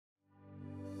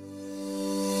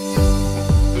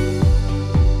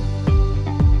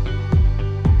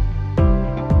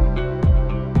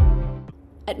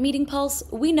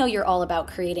MeetingPulse, we know you're all about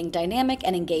creating dynamic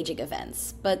and engaging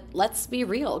events, but let's be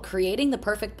real, creating the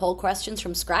perfect poll questions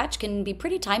from scratch can be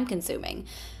pretty time-consuming.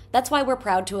 That's why we're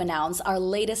proud to announce our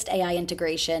latest AI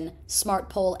integration,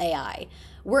 SmartPoll AI.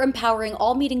 We're empowering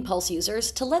all MeetingPulse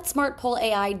users to let SmartPoll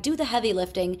AI do the heavy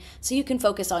lifting so you can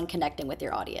focus on connecting with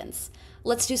your audience.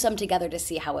 Let's do some together to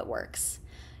see how it works.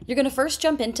 You're going to first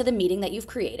jump into the meeting that you've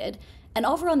created, and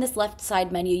over on this left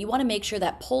side menu, you want to make sure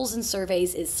that polls and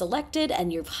surveys is selected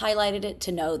and you've highlighted it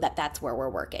to know that that's where we're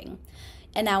working.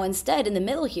 And now instead, in the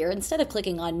middle here, instead of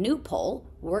clicking on New Poll,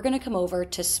 we're going to come over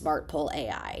to SmartPoll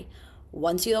AI.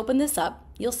 Once you open this up,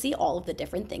 you'll see all of the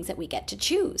different things that we get to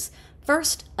choose.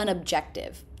 First, an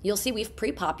objective. You'll see we've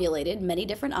pre-populated many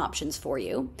different options for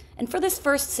you. And for this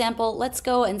first sample, let's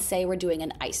go and say we're doing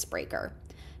an icebreaker.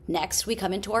 Next, we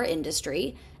come into our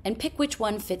industry and pick which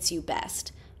one fits you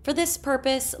best. For this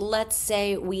purpose, let's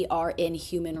say we are in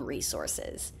human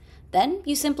resources. Then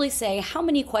you simply say how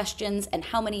many questions and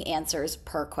how many answers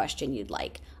per question you'd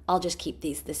like. I'll just keep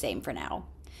these the same for now.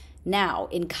 Now,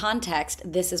 in context,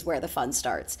 this is where the fun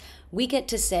starts. We get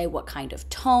to say what kind of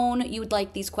tone you would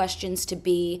like these questions to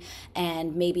be,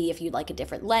 and maybe if you'd like a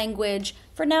different language.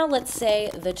 For now, let's say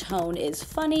the tone is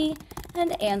funny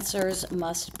and answers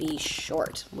must be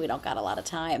short. We don't got a lot of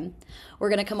time. We're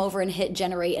going to come over and hit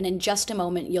generate, and in just a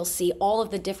moment, you'll see all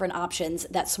of the different options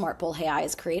that SmartPoll AI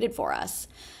has created for us.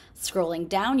 Scrolling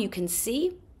down, you can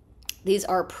see these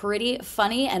are pretty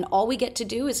funny, and all we get to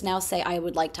do is now say I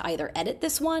would like to either edit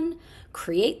this one,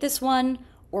 create this one,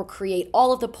 or create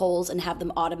all of the polls and have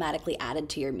them automatically added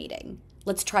to your meeting.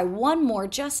 Let's try one more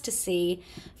just to see.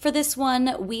 For this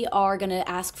one, we are going to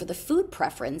ask for the food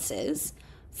preferences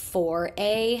for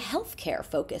a healthcare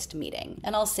focused meeting,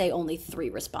 and I'll say only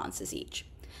 3 responses each.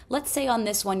 Let's say on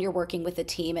this one you're working with a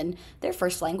team and their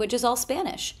first language is all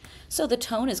Spanish. So the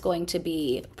tone is going to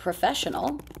be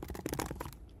professional.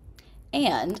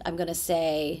 And I'm going to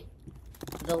say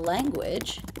the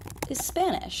language is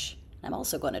Spanish. I'm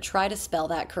also going to try to spell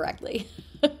that correctly.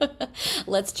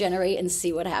 Let's generate and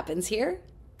see what happens here.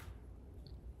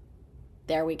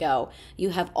 There we go. You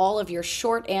have all of your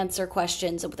short answer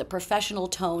questions with a professional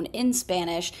tone in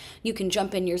Spanish. You can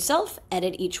jump in yourself,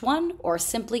 edit each one, or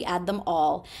simply add them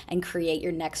all and create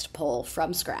your next poll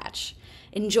from scratch.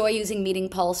 Enjoy using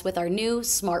MeetingPulse with our new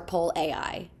SmartPoll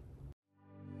AI.